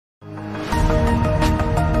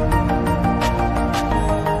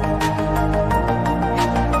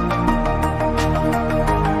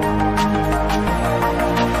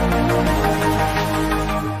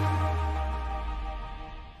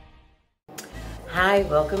Hi,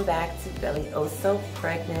 welcome back to Belly Oh So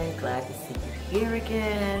Pregnant. Glad to see you here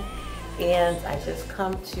again. And I just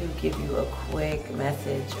come to give you a quick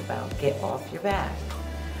message about get off your back.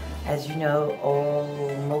 As you know,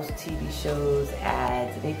 most TV shows,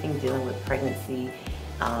 ads, anything dealing with pregnancy,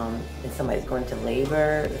 and somebody's going to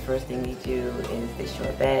labor, the first thing they do is they show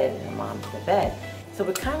a bed and a mom's in the bed. So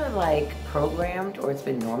we're kind of like programmed, or it's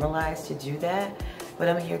been normalized to do that, but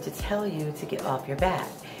I'm here to tell you to get off your back.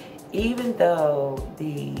 Even though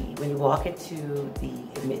when you walk into the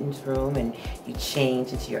admittance room and you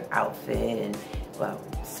change into your outfit and, well,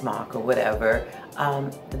 smock or whatever,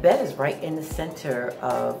 the bed is right in the center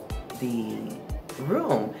of the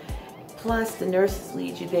room. Plus, the nurses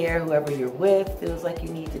lead you there. Whoever you're with feels like you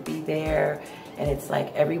need to be there. And it's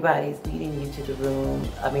like everybody's leading you to the room,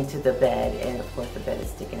 to the bed. And of course, the bed is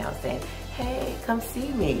sticking out saying, hey, come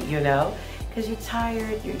see me, you know? Because you're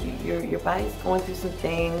tired, your body's going through some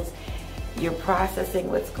things, you're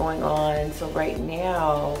processing what's going on. So right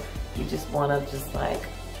now, you just want to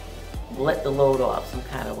let the load off some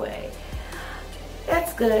kind of way.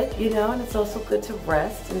 That's good, you know, and it's also good to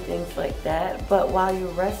rest and things like that. But while you're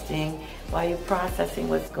resting, while you're processing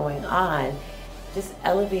what's going on, just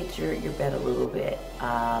elevate your bed a little bit,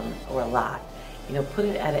 or a lot. You know, put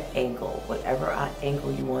it at an angle, whatever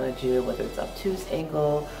angle you want to do, whether it's obtuse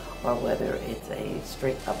angle, or whether it's a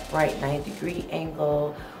straight upright 90-degree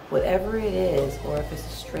angle, whatever it is, or if it's a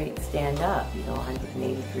straight stand up,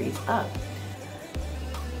 180 degrees up.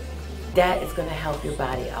 That is going to help your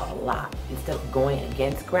body out a lot. Instead of going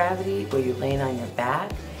against gravity, where you're laying on your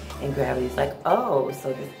back, and gravity's like, oh,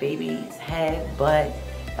 so this baby's head, butt,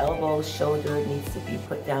 elbow, shoulder needs to be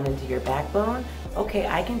put down into your backbone. Okay,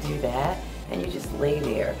 I can do that. And you just lay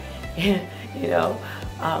there,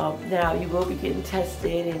 now you will be getting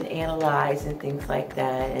tested and analyzed and things like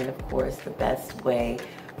that. And of course, the best way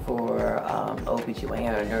for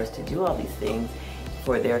OBGYN or a nurse to do all these things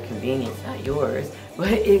for their convenience, not yours,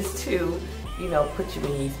 but is to, put you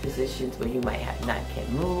in these positions where you might can't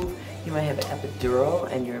move. You might have an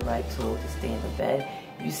epidural and you're like told to stay in the bed.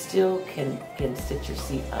 You still can sit your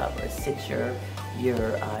seat up or sit your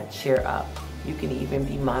chair up. You can even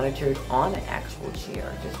be monitored on an actual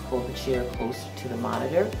chair. Just pull the chair closer to the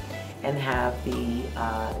monitor and have the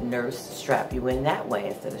nurse strap you in that way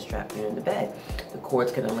instead of strapping you in the bed. The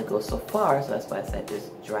cords can only go so far, so that's why I said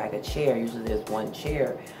just drag a chair. Usually there's one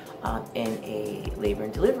chair in a labor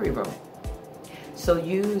and delivery room. So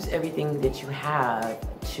use everything that you have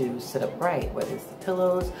to sit upright, whether it's the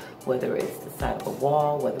pillows, whether it's the side of a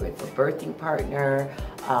wall, whether it's a birthing partner,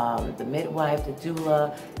 the midwife, the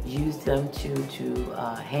doula. Use them to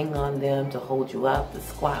hang on them, to hold you up, to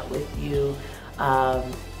squat with you.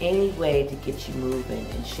 Any way to get you moving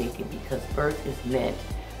and shaking, because birth is meant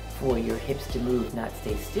for your hips to move, not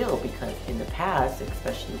stay still. Because in the past,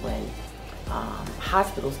 especially when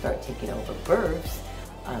hospitals start taking over births,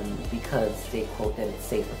 because they quote that it's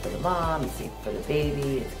safer for the mom, it's safer for the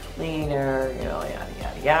baby, it's cleaner, yada,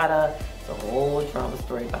 yada, yada. It's a whole drama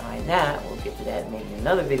story behind that. We'll get to that maybe in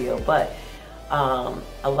another video. But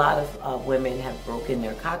a lot of women have broken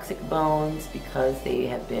their coccyx bones because they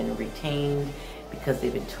have been retained, because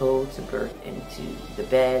they've been told to birth into the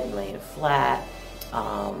bed and laying flat.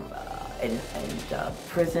 And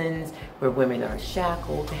prisons where women are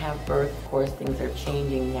shackled to have birth. Of course, things are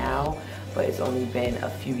changing now, but it's only been a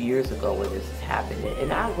few years ago where this has happened.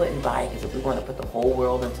 And I wouldn't buy it, because if we want to put the whole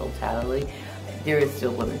world in totality, there is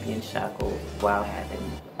still women being shackled while having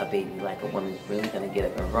a baby. Like, a woman's really going to get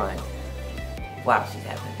up and run while she's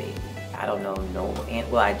having a baby. I don't know,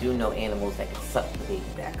 well, I do know animals that can suck the baby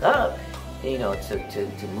back up,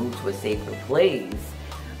 to move to a safer place.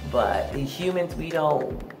 But the humans, we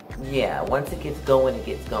don't. Yeah, once it gets going, it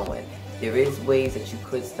gets going. There is ways that you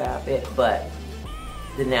could stop it, but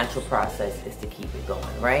the natural process is to keep it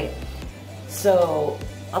going, right? So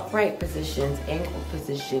upright positions, ankle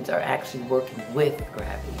positions are actually working with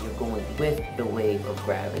gravity. You're going with the wave of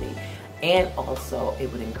gravity. And also,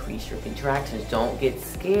 it would increase your contractions. Don't get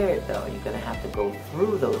scared, though. You're going to have to go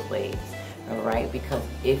through those waves, all right? Because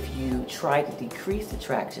if you try to decrease the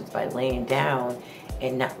contractions by laying down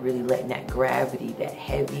and not really letting that gravity, that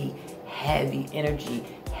heavy energy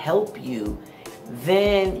help you,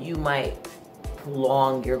 then you might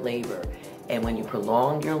prolong your labor. And when you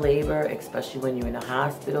prolong your labor, especially when you're in a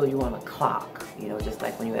hospital, you want a clock. Just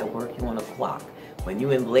like when you're at work, you want a clock. When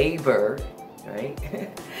you're in labor, right,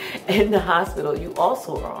 in the hospital, you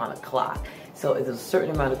also are on a clock. So there's a certain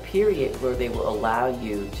amount of period where they will allow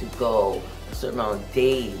you to go, a certain amount of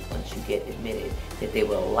days once you get admitted, that they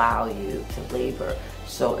will allow you to labor.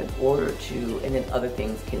 So in order to, and then other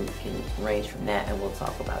things can range from that, and we'll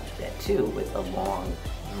talk about that too, with a long,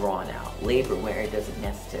 drawn out labor where it doesn't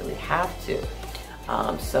necessarily have to.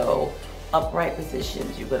 So upright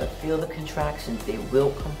positions, you're going to feel the contractions. They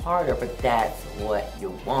will come harder, but that's what you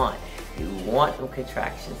want. You want them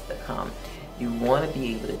contractions to come. You want to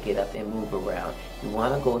be able to get up and move around. You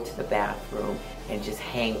want to go to the bathroom and just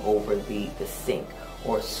hang over the sink,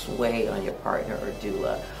 or sway on your partner or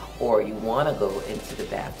doula. Or you want to go into the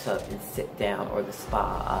bathtub and sit down, or the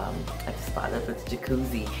spa, at the spa, the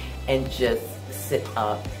jacuzzi, and just sit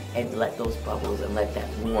up and let those bubbles and let that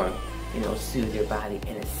warmth, soothe your body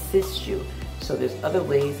and assist you. So there's other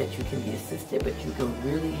ways that you can be assisted, but you can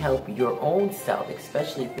really help your own self,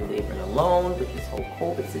 especially if you're laboring alone with this whole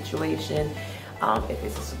COVID situation. If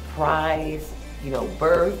it's a surprise,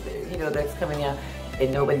 birth, that's coming out,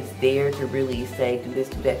 and nobody's there to really say, do this,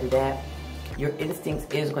 do that, do that. Your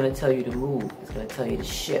instincts is going to tell you to move. It's going to tell you to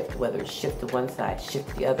shift, whether it's shift to one side, shift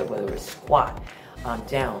to the other, whether it's squat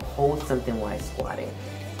down, hold something while squatting.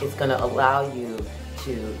 It's going to allow you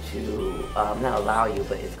to not allow you,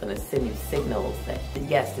 but it's going to send you signals that,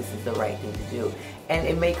 yes, this is the right thing to do. And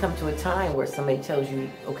it may come to a time where somebody tells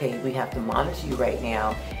you, okay, we have to monitor you right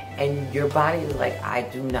now, and your body is like, I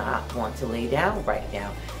do not want to lay down right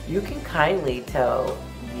now. You can kindly tell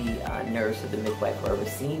the nurse or the midwife, or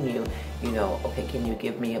whoever's seeing you, okay, can you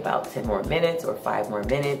give me about 10 more minutes or 5 more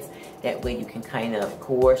minutes? That way you can kind of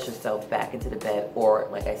coerce yourself back into the bed, or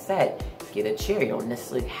like I said, get a chair. You don't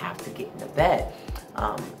necessarily have to get in the bed.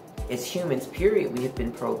 As humans, period, we have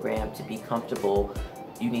been programmed to be comfortable.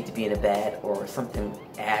 You need to be in a bed, or something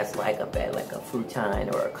as like a bed, like a futon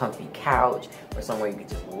or a comfy couch, or somewhere you can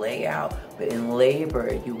just lay out. But in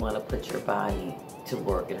labor, you want to put your body to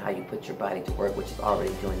work, and how you put your body to work, which is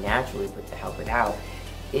already doing naturally, but to help it out,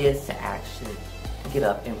 is to actually get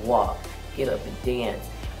up and walk, get up and dance,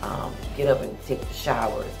 get up and take the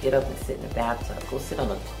showers, get up and sit in the bathtub, go sit on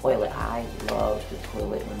the toilet. I love the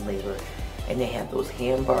toilet in labor, and they have those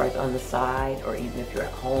hand bars on the side, or even if you're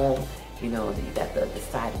at home, you got the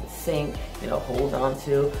side of the sink, hold on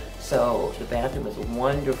to. So the bathroom is a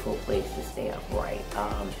wonderful place to stay upright.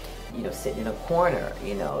 Sitting in a corner,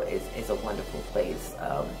 is a wonderful place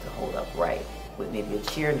to hold upright, with maybe a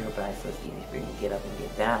chair nearby, so it's easy for you to get up and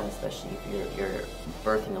get down, especially if you're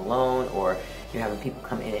birthing alone, or you're having people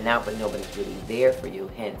come in and out, but nobody's really there for you.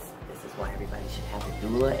 Hence, this is why everybody should have a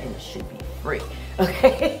doula, and it should be free.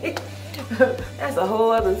 Okay, that's a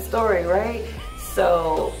whole other story, right?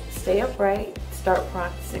 So stay upright. Start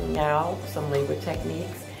practicing now some labor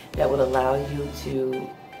techniques that would allow you to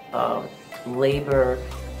labor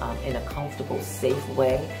in a comfortable, safe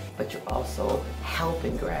way, but you're also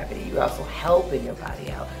helping gravity. You're also helping your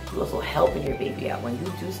body out. You're also helping your baby out. When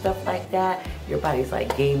you do stuff like that, your body's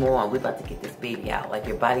like, game on, we're about to get this baby out. Like,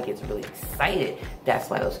 your body gets really excited. That's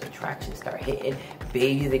why those contractions start hitting.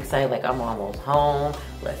 Baby's excited, like, I'm almost home,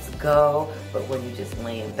 let's go. But when you're just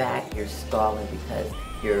laying back, you're stalling, because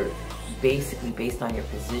you're basically, based on your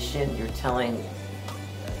position, you're telling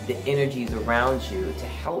the energies around you to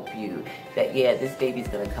help you that, yeah, this baby's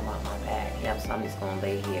gonna come out my bag. Yeah, so I'm just gonna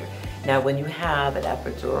lay here. Now, when you have an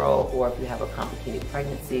epidural, or if you have a complicated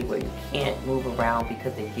pregnancy where you can't move around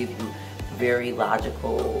because they give you very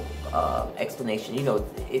logical explanation,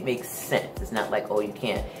 it makes sense. It's not like, oh, you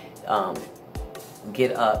can't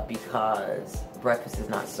get up because breakfast is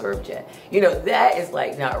not served yet. That is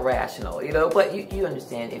like not rational, but you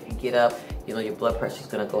understand, if you get up, your blood pressure is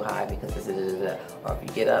going to go high because this, or if you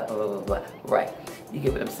get up, blah, blah, blah, blah. Right. You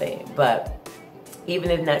get what I'm saying. But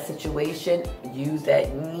even in that situation, use that,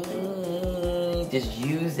 just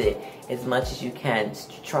use it as much as you can.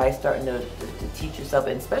 Try starting to teach yourself,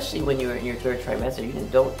 and especially when you're in your 3rd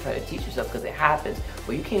trimester, don't try to teach yourself, because it happens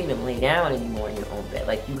where you can't even lay down anymore in your own bed.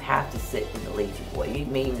 Like, you have to sit in the lazy boy. You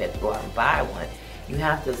may even have to go out and buy one. You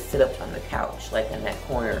have to sit up on the couch, like in that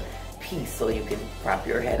corner piece, so you can prop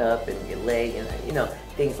your head up and your leg, and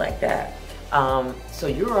things like that. So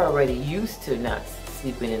you're already used to not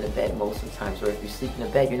sleeping in the bed most of the times, or if you sleep in the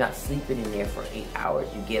bed, you're not sleeping in there for 8 hours.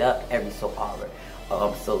 You get up every so often,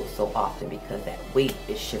 because that weight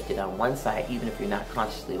is shifted on one side, even if you're not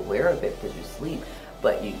consciously aware of it because you sleep,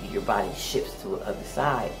 but your body shifts to the other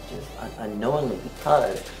side just unknowingly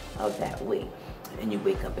because of that weight. And you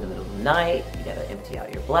wake up in the middle of the night, you gotta empty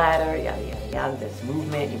out your bladder, yada yada yada. There's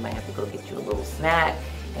movement. You might have to go get you a little snack,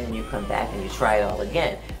 and then you come back and you try it all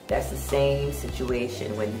again. That's the same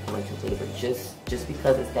situation when you go into labor. Just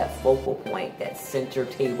because it's that focal point, that center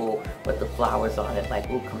table with the flowers on it,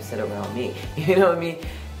 like, ooh, come sit around me. You know what I mean?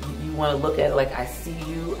 You want to look at it like, I see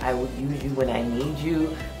you, I will use you when I need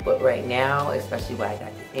you, but right now, especially when I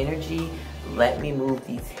got the energy, let me move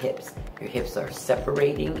these hips. Your hips are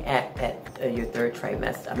separating at your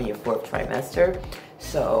your fourth trimester.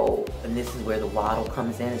 So, and this is where the waddle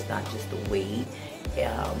comes in. It's not just the weight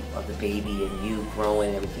of the baby and you growing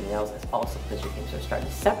and everything else. It's also because your hips are starting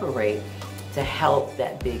to separate to help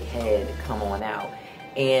that big head come on out.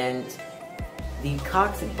 And the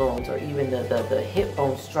coccyx bones, or even the hip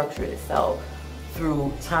bone structure itself,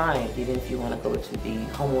 through time, even if you want to go to the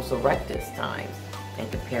Homo erectus times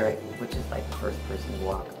and compare it, which is like the first person to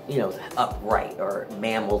walk, upright, or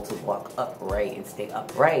mammal to walk upright and stay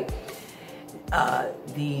upright.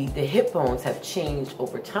 The hip bones have changed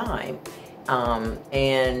over time,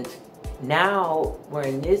 and now we're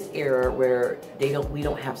in this era where we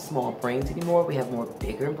don't have small brains anymore. We have more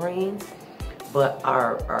bigger brains, but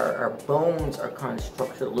our bones are kind of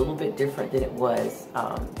structured a little bit different than it was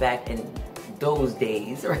back in those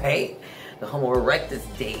days, right? The Homo erectus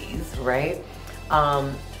days, right?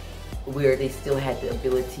 Where they still had the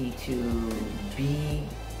ability to be,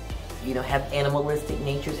 have animalistic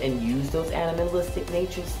natures and use those animalistic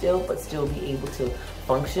natures still, but still be able to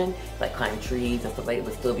function, like climb trees and stuff like that,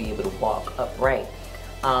 but still be able to walk upright.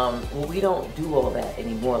 Well, we don't do all that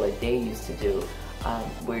anymore like they used to do.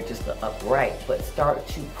 We're just upright, but start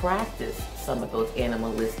to practice some of those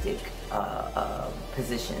animalistic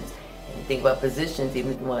positions. And you think about positions,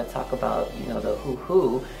 even if you want to talk about, the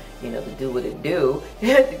hoo-hoo, the do what it do, to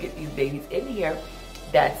get these babies in here,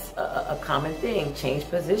 that's a common thing. Change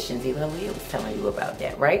positions. Even Aaliyah was telling you about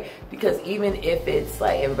that, right? Because even if it's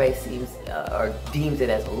like everybody seems or deems it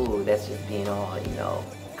as, ooh, that's just being all,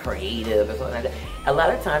 creative or something like that, a lot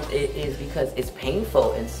of times it is because it's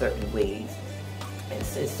painful in certain ways, in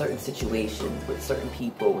certain situations with certain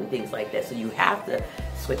people and things like that. So you have to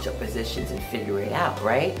switch up positions and figure it out,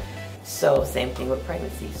 right? So same thing with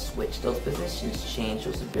pregnancy. Switch those positions, change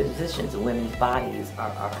those positions. Women's bodies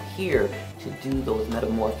are here to do those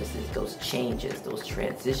metamorphoses, those changes, those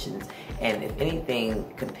transitions. And if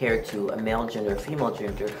anything, compared to a male gender or female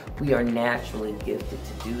gender, we are naturally gifted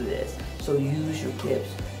to do this. So use your hips,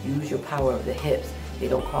 use your power of the hips. They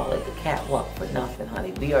don't call it the catwalk for nothing,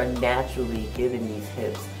 honey. We are naturally given these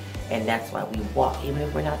hips, and that's why we walk, even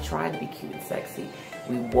if we're not trying to be cute and sexy.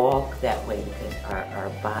 We walk that way because our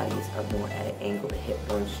bodies are more at an angle. The hip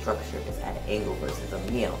bone structure is at an angle versus a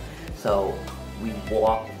male. So we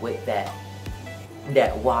walk with that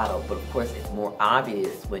waddle, but of course it's more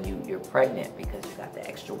obvious when you're pregnant because you got the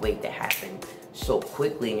extra weight that happened so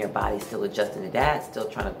quickly and your body's still adjusting to that, still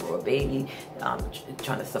trying to grow a baby,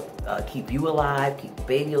 trying to keep you alive, keep the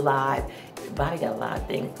baby alive. Your body got a lot of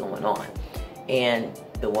things going on. And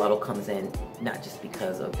the waddle comes in not just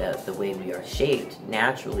because of the way we are shaped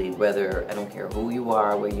naturally, whether, I don't care who you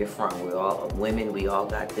are, where you're from, we're all women, we all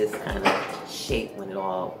got this kind of shape when it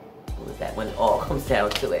all comes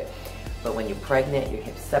down to it. But when you're pregnant, your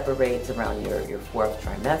hips separates around your fourth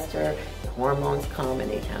trimester, the hormones come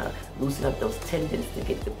and they kind of loosen up those tendons to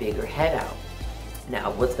get the bigger head out.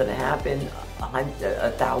 Now, what's going to happen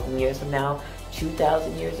 1,000 years from now,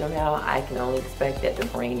 2,000 years from now, I can only expect that the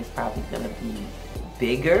brain is probably going to be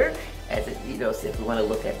bigger, as it, so if we want to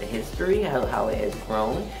look at the history, how it has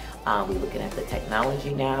grown. We're looking at the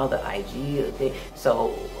technology now, the IG thing.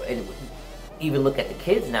 So, and even look at the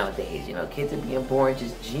kids nowadays. Kids are being born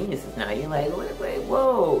just geniuses now. You're like, wait,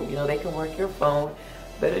 whoa, they can work your phone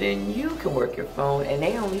better than you can work your phone, and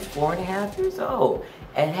they only 4.5 years old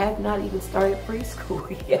and have not even started preschool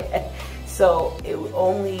yet. So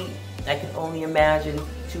I can only imagine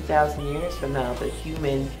 2,000 years from now, the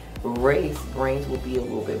human race brains will be a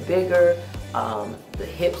little bit bigger. The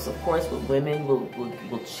hips, of course, with women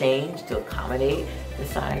will change to accommodate the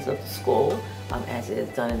size of the skull, as it has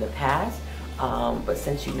done in the past. But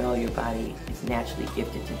since your body is naturally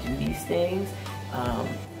gifted to do these things,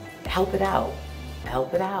 help it out.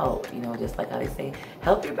 Help it out. Just like how they say,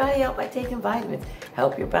 help your body out by taking vitamins.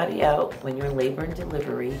 Help your body out when you're in labor and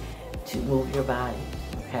delivery to move your body.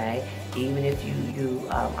 Okay? Even if you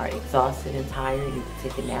are exhausted and tired, you can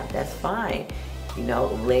take a nap, that's fine.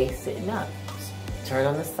 Lay sitting up. Turn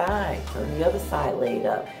on the side. Turn the other side laid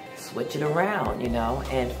up. Switch it around,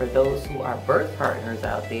 And for those who are birth partners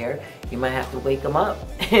out there, you might have to wake them up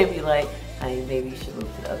and be like, honey, maybe you should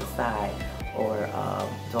move to the other side. Or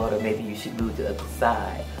daughter, maybe you should move to the other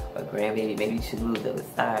side. Or grandbaby, maybe you should move to the other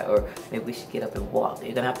side. Or maybe we should get up and walk.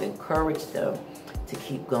 You're going to have to encourage them to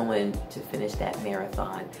keep going to finish that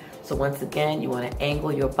marathon. So once again, you want to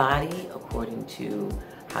angle your body according to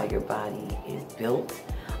how your body is built.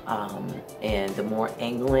 And the more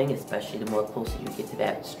angling, especially the more closer you get to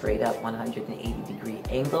that straight up 180-degree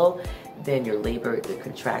angle, then your labor, the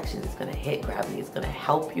contraction is going to hit. Gravity is going to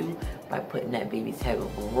help you by putting that baby's head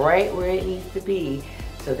right where it needs to be,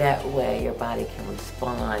 so that way your body can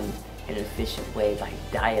respond in an efficient way by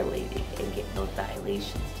dilating and getting those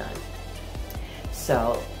dilations done.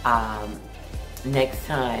 So next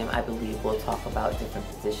time, I believe we'll talk about different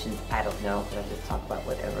positions. I don't know, because I just talk about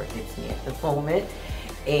whatever hits me at the moment.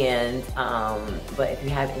 And but if you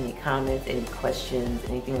have any comments, any questions,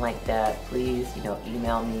 anything like that, please,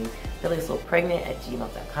 email me,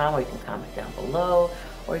 billysopregnant@gmail.com, or you can comment down below,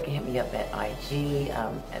 or you can hit me up at IG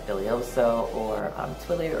at billyoso, or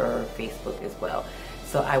Twitter or Facebook as well.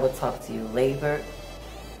 So I will talk to you later.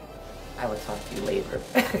 I will talk to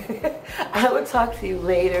you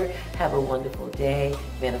later. Have a wonderful day.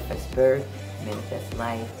 Manifest birth, manifest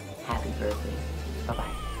life. Happy birthday.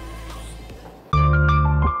 Bye-bye.